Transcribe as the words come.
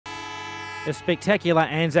A spectacular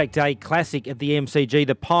Anzac Day classic at the MCG.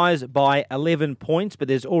 The Pies by 11 points, but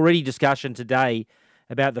there's already discussion today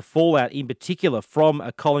about the fallout, in particular from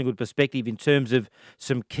a Collingwood perspective in terms of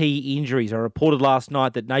some key injuries. I reported last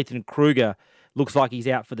night that Nathan Kruger looks like he's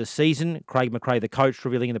out for the season. Craig McRae, the coach,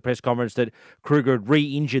 revealing in the press conference that Kruger had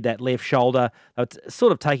re-injured that left shoulder.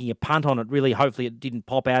 Sort of taking a punt on it, really. Hopefully it didn't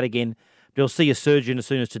pop out again. They'll see a surgeon as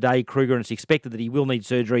soon as today, Kruger, and it's expected that he will need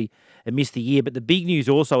surgery and miss the year. But the big news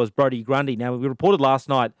also is Brodie Grundy. Now, we reported last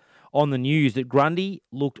night on the news that Grundy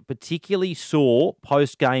looked particularly sore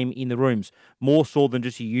post-game in the rooms, more sore than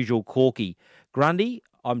just your usual corky. Grundy,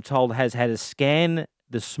 I'm told, has had a scan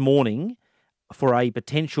this morning for a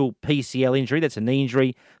potential PCL injury. That's a knee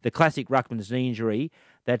injury, the classic ruckman's knee injury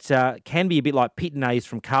that can be a bit like Pittenay's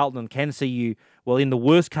from Carlton and can see you, well, in the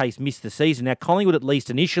worst case, miss the season. Now, Collingwood, at least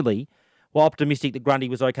initially, were optimistic that Grundy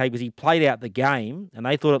was okay because he played out the game and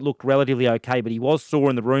they thought it looked relatively okay, but he was sore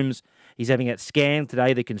in the rooms. He's having it scanned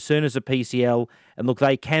today. The concern is a PCL. And look,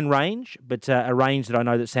 they can range, but a range that I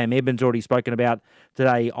know that Sam Edmonds already spoken about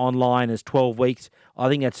today online as 12 weeks. I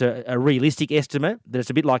think that's a realistic estimate. That it's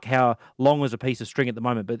a bit like how long is a piece of string at the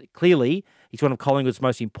moment. But clearly, he's one of Collingwood's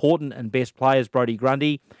most important and best players, Brodie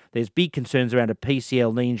Grundy. There's big concerns around a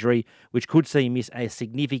PCL knee injury, which could see him miss a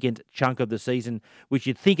significant chunk of the season, which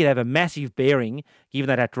you'd think would have a massive bearing, given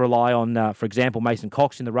they'd have to rely on, for example, Mason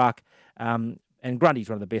Cox in the ruck. And Grundy's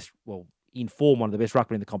one of the best, well, in form, one of the best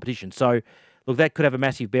ruckmen in the competition. So, look, that could have a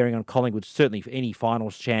massive bearing on Collingwood, certainly for any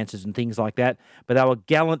finals chances and things like that. But they were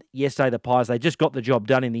gallant yesterday, the Pies. They just got the job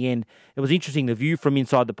done in the end. It was interesting, the view from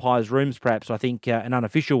inside the Pies' rooms, perhaps, I think an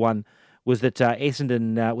unofficial one, was that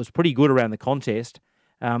Essendon was pretty good around the contest,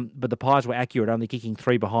 but the Pies were accurate, only kicking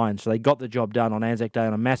 3 behind. So they got the job done on Anzac Day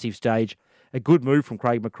on a massive stage. A good move from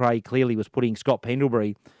Craig McRae clearly was putting Scott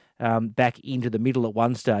Pendlebury back into the middle at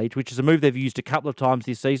one stage, which is a move they've used a couple of times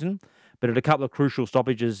this season. But at a couple of crucial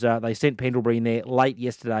stoppages, they sent Pendlebury in there late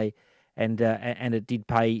yesterday, and it did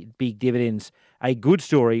pay big dividends. A good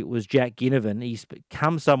story was Jack Ginnivan. He's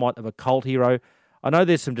become somewhat of a cult hero. I know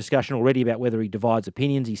there's some discussion already about whether he divides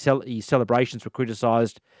opinions. His celebrations were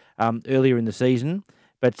criticised earlier in the season,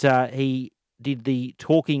 but he did the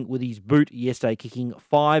talking with his boot yesterday, kicking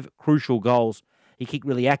 5 crucial goals. He kicked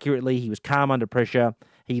really accurately. He was calm under pressure.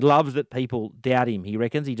 He loves that people doubt him, he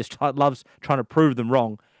reckons. He just loves trying to prove them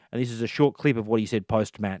wrong. And this is a short clip of what he said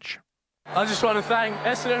post-match. I just want to thank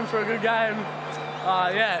Essendon for a good game.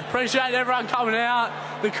 Appreciate everyone coming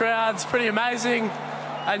out. The crowd's pretty amazing.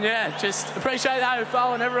 And just appreciate the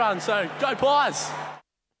AFL and everyone. So go Pies!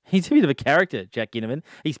 He's a bit of a character, Jack Ginnivan.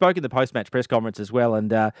 He spoke in the post-match press conference as well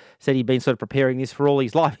and said he'd been sort of preparing this for all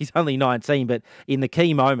his life. He's only 19, but in the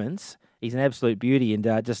key moments, he's an absolute beauty and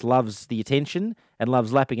just loves the attention and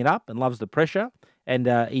loves lapping it up and loves the pressure. And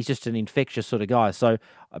he's just an infectious sort of guy. So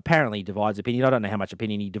apparently he divides opinion. I don't know how much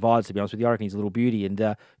opinion he divides, to be honest with you. I reckon he's a little beauty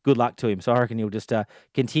and good luck to him. So I reckon he'll just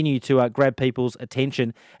continue to grab people's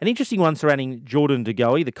attention. An interesting one surrounding Jordan De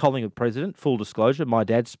Goey, the Collingwood president. Full disclosure, my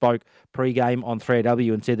dad spoke pre-game on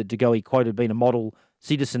 3AW and said that De Goey, quote, had been a model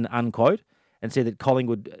citizen, unquote, and said that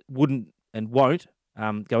Collingwood wouldn't and won't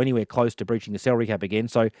go anywhere close to breaching the salary cap again.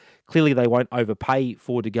 So clearly they won't overpay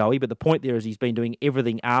for De Goey. But the point there is he's been doing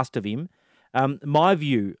everything asked of him. My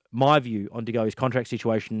view on De Goey's contract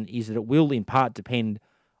situation is that it will in part depend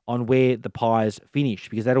on where the Pies finish,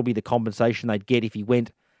 because that'll be the compensation they'd get if he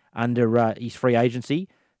went under his free agency.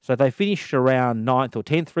 So if they finished around 9th or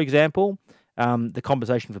 10th, for example, the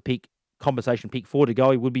compensation pick for De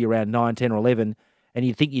Goey would be around 9, 10 or 11, and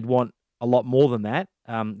you'd think you'd want a lot more than that,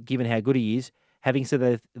 given how good he is. Having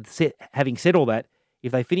said all that,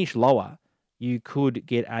 if they finish lower, you could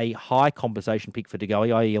get a high compensation pick for De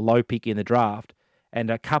Goey, i.e. a low pick in the draft,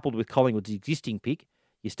 and coupled with Collingwood's existing pick,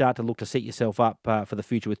 you start to look to set yourself up for the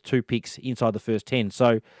future with 2 picks inside the first 10.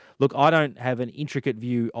 So, look, I don't have an intricate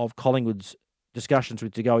view of Collingwood's discussions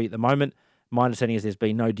with De Goey at the moment. My understanding is there's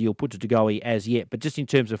been no deal put to De Goey as yet, but just in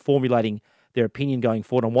terms of formulating their opinion going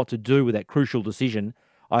forward on what to do with that crucial decision,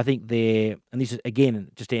 I think and this is, again,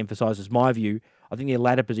 just to emphasise my view, I think their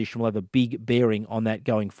ladder position will have a big bearing on that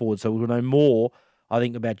going forward. So we'll know more, I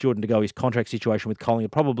think, about Jordan De Goey's contract situation with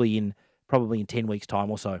Collingwood probably in 10 weeks' time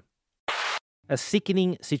or so. A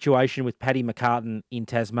sickening situation with Paddy McCartin in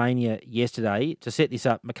Tasmania yesterday. To set this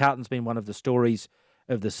up, McCartin's been one of the stories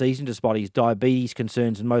of the season, despite his diabetes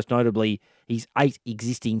concerns and most notably his 8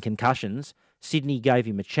 existing concussions. Sydney gave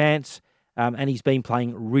him a chance. And he's been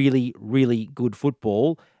playing really, really good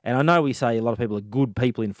football. And I know we say a lot of people are good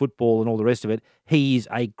people in football and all the rest of it. He is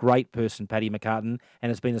a great person, Paddy McCartin, and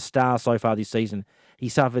has been a star so far this season. He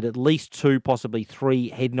suffered at least 2, possibly 3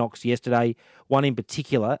 head knocks yesterday. One in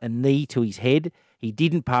particular, a knee to his head. He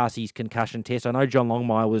didn't pass his concussion test. I know John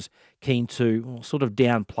Longmire was keen to sort of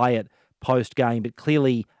downplay it post-game, but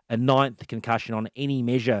clearly a ninth concussion on any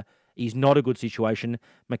measure is not a good situation.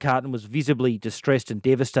 McCartin was visibly distressed and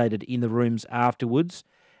devastated in the rooms afterwards,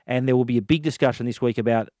 and there will be a big discussion this week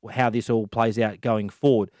about how this all plays out going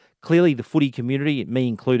forward. Clearly, the footy community, me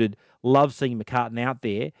included, loves seeing McCartin out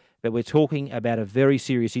there, but we're talking about a very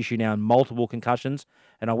serious issue now in multiple concussions,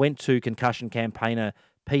 and I went to concussion campaigner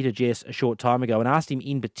Peter Jess a short time ago and asked him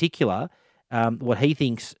in particular what he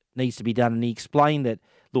thinks needs to be done, and he explained that,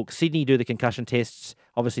 look, Sydney do the concussion tests,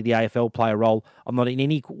 obviously the AFL play a role. I'm not in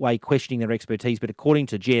any way questioning their expertise, but according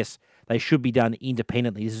to Jess, they should be done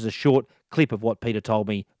independently. This is a short clip of what Peter told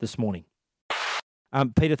me this morning.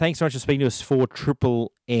 Peter, thanks so much for speaking to us for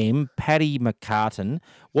Triple M. Paddy McCartin,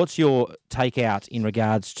 what's your take out in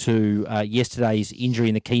regards to yesterday's injury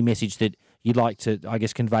and the key message that you'd like to, I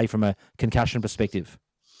guess, convey from a concussion perspective?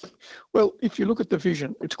 Well, if you look at the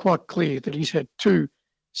vision, it's quite clear that he's had two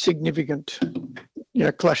significant,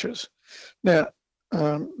 clashes. Now,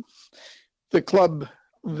 the club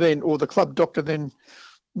then, or the club doctor then,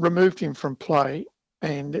 removed him from play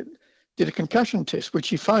and did a concussion test, which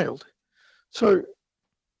he failed. So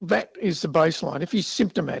that is the baseline. If he's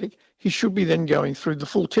symptomatic, he should be then going through the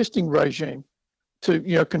full testing regime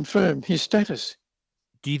to, confirm his status.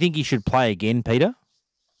 Do you think he should play again, Peter?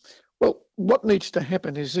 Well, what needs to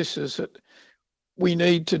happen is that we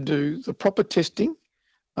need to do the proper testing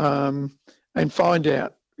and find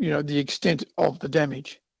out, the extent of the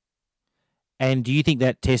damage. And do you think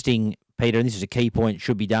that testing, Peter, and this is a key point,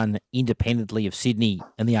 should be done independently of Sydney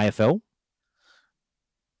and the AFL?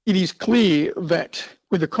 It is clear that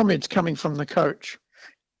with the comments coming from the coach,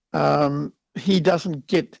 he doesn't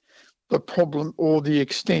get the problem or the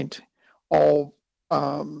extent of,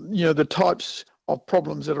 the types of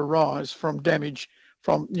problems that arise from damage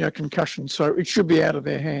from, concussion. So it should be out of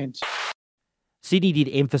their hands. Sydney did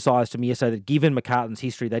emphasise to me yesterday that given McCartin's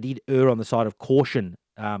history, they did err on the side of caution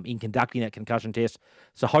in conducting that concussion test.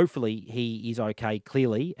 So hopefully he is okay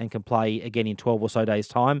clearly and can play again in 12 or so days'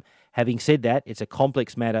 time. Having said that, it's a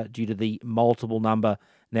complex matter due to the multiple number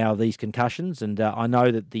now of these concussions. And I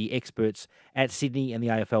know that the experts at Sydney and the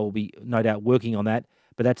AFL will be no doubt working on that.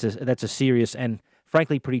 But that's a serious and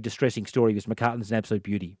frankly pretty distressing story because McCartin's an absolute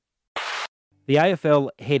beauty. The AFL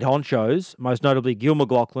head honchos, most notably Gil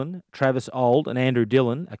McLachlan, Travis Auld and Andrew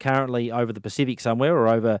Dillon, are currently over the Pacific somewhere or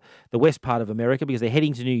over the west part of America because they're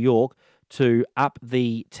heading to New York to up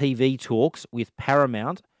the TV talks with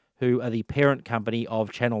Paramount, who are the parent company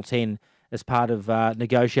of Channel 10, as part of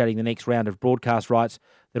negotiating the next round of broadcast rights.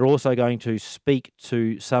 They're also going to speak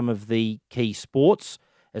to some of the key sports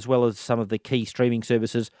as well as some of the key streaming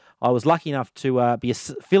services. I was lucky enough to be a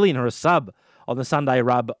fill-in or a sub on the Sunday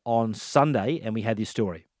Rub on Sunday, and we had this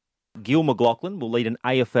story. Gil McLachlan will lead an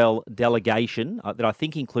AFL delegation that I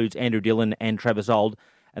think includes Andrew Dillon and Travis Auld,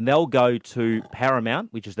 and they'll go to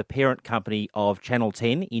Paramount, which is the parent company of Channel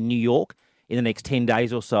 10 in New York, in the next 10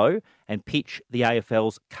 days or so, and pitch the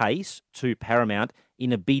AFL's case to Paramount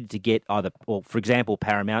in a bid to get either, or for example,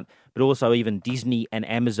 Paramount, but also even Disney and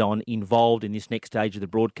Amazon involved in this next stage of the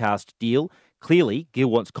broadcast deal. Clearly, Gil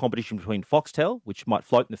wants competition between Foxtel, which might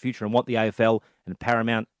float in the future and want the AFL, and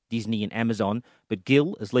Paramount, Disney and Amazon. But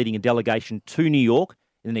Gil is leading a delegation to New York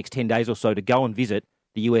in the next 10 days or so to go and visit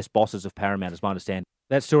the US bosses of Paramount, as my understanding.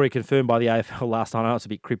 That story confirmed by the AFL last night. I know it's a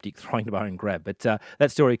bit cryptic, throwing the bone and grab, but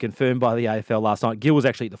that story confirmed by the AFL last night. Gil was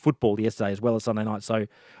actually at the football yesterday as well as Sunday night, so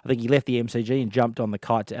I think he left the MCG and jumped on the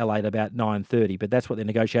kite to LA at about 9:30, but that's what they're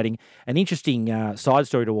negotiating. An interesting side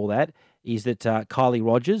story to all that is that Kylie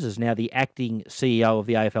Rogers is now the acting CEO of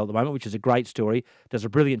the AFL at the moment, which is a great story, does a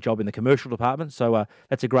brilliant job in the commercial department, so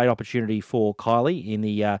that's a great opportunity for Kylie in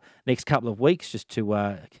the next couple of weeks just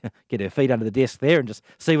to get her feet under the desk there and just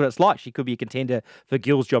see what it's like. She could be a contender for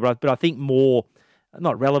Gil's job, but I think more,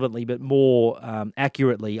 not relevantly, but more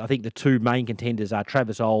accurately, I think the two main contenders are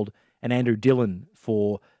Travis Auld and Andrew Dillon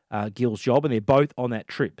for Gil's job, and they're both on that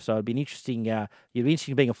trip. So it'd be interesting. It'd be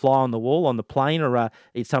interesting being a fly on the wall on the plane or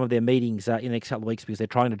in some of their meetings in the next couple of weeks because they're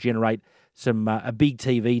trying to generate some a big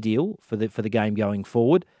TV deal for the game going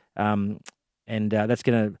forward, and that's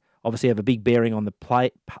going to obviously have a big bearing on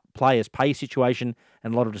the players' pay situation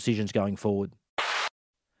and a lot of decisions going forward.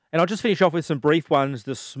 And I'll just finish off with some brief ones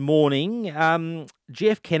this morning.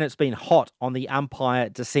 Jeff Kennett's been hot on the umpire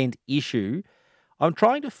dissent issue. I'm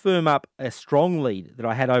trying to firm up a strong lead that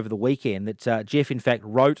I had over the weekend that Jeff, in fact,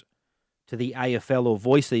 wrote to the AFL or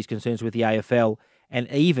voiced these concerns with the AFL and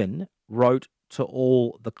even wrote to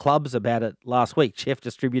all the clubs about it last week. Jeff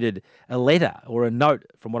distributed a letter or a note,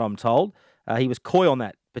 from what I'm told. He was coy on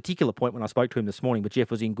that particular point when I spoke to him this morning, but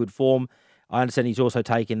Jeff was in good form. I understand he's also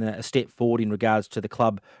taken a step forward in regards to the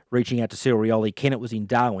club reaching out to Cyril Rioli. Kennett was in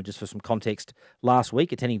Darwin, just for some context, last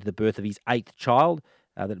week, attending to the birth of his 8th child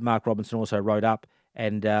that Mark Robinson also wrote up.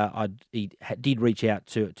 And he did reach out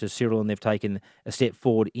to Cyril, and they've taken a step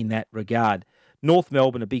forward in that regard. North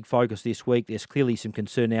Melbourne, a big focus this week. There's clearly some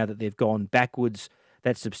concern now that they've gone backwards.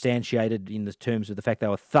 That's substantiated in the terms of the fact they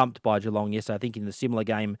were thumped by Geelong yesterday. I think in the similar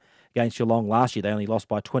game against Geelong last year, they only lost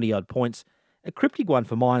by 20-odd points. A cryptic one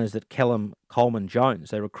for mine is that Callum Coleman-Jones,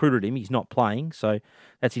 they recruited him. He's not playing, so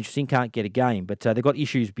that's interesting. Can't get a game. But they've got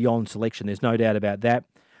issues beyond selection. There's no doubt about that.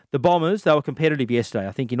 The Bombers, they were competitive yesterday.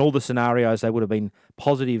 I think in all the scenarios, they would have been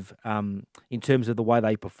positive in terms of the way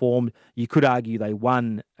they performed. You could argue they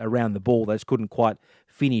won around the ball. They just couldn't quite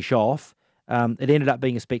finish off. It ended up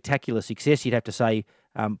being a spectacular success, you'd have to say,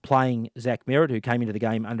 playing Zach Merritt, who came into the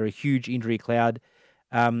game under a huge injury cloud.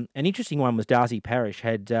 An interesting one was Darcy Parish,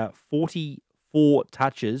 had 44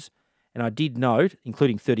 touches, and I did note,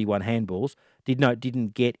 including 31 handballs,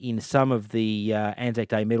 didn't get in some of the Anzac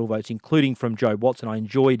Day medal votes, including from Jobe Watson. I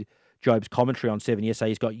enjoyed Jobe's commentary on 7 yesterday.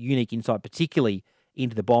 He's got unique insight, particularly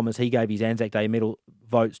into the Bombers. He gave his Anzac Day medal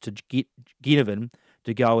votes to Ginnivan,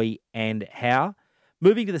 DeGoey and Howe.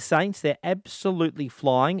 Moving to the Saints, they're absolutely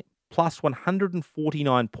flying, plus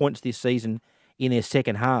 149 points this season in their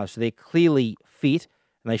second half. So they're clearly fit,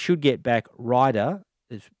 and they should get back Ryder.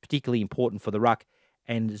 It's particularly important for the ruck,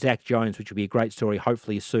 and Zach Jones, which will be a great story,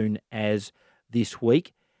 hopefully as soon as this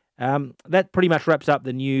week. That pretty much wraps up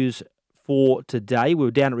the news for today. We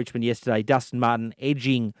were down at Richmond yesterday. Dustin Martin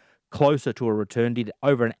edging closer to a return, did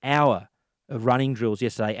over an hour of running drills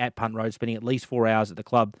yesterday at Punt Road, spending at least 4 hours at the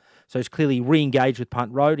club. So he's clearly re-engaged with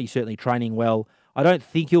Punt Road. He's certainly training well. I don't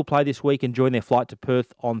think he'll play this week and join their flight to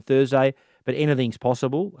Perth on Thursday, but anything's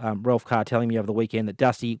possible. Ralph Carr telling me over the weekend that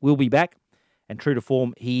Dusty will be back, and true to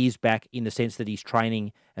form, he is back in the sense that he's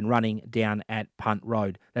training and running down at Punt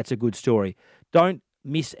Road. That's a good story. Don't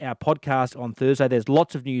miss our podcast on Thursday. There's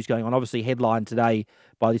lots of news going on. Obviously, headlined today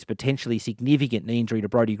by this potentially significant knee injury to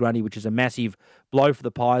Brodie Grundy, which is a massive blow for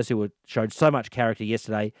the Pies, who showed so much character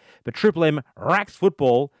yesterday. But Triple M racks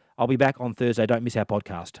football. I'll be back on Thursday. Don't miss our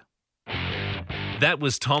podcast. That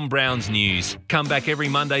was Tom Browne's news. Come back every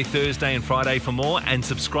Monday, Thursday and Friday for more, and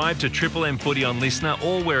subscribe to Triple M Footy on Listener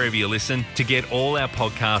or wherever you listen to get all our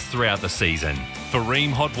podcasts throughout the season. For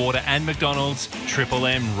Ream Hot Water and McDonald's, Triple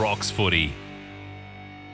M rocks footy.